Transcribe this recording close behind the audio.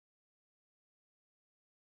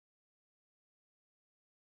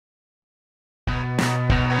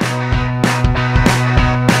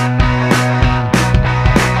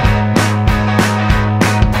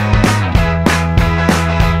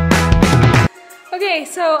Okay,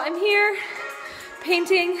 so I'm here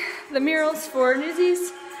painting the murals for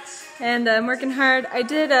Newsies, and I'm working hard. I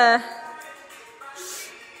did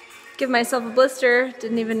give myself a blister,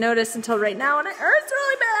 didn't even notice until right now, and it hurts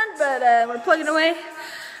really bad, but we're plugging away.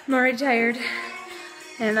 I'm already tired,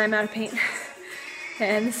 and I'm out of paint,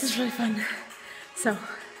 and this is really fun. So,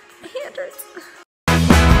 my hand hurts.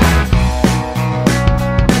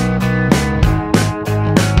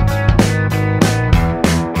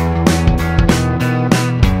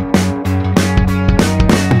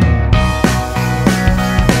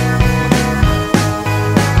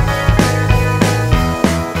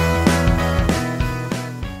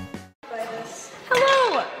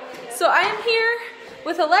 So I am here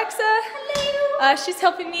with Alexa. Hello. She's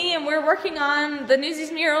helping me, and we're working on the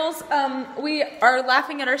Newsies murals. We are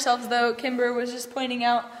laughing at ourselves, though. Kimber was just pointing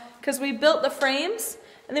out, because we built the frames,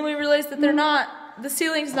 and then we realized that the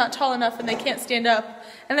ceiling's not tall enough and they can't stand up.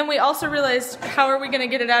 And then we also realized, how are we gonna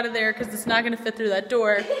get it out of there, because it's not gonna fit through that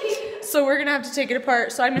door. So we're gonna have to take it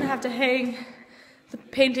apart. So I'm gonna have to hang the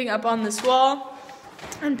painting up on this wall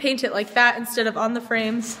and paint it like that instead of on the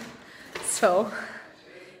frames. So,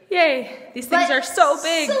 yay, these things are so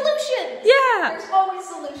big. Solutions! Yeah! There's always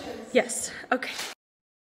solutions. Yes, okay.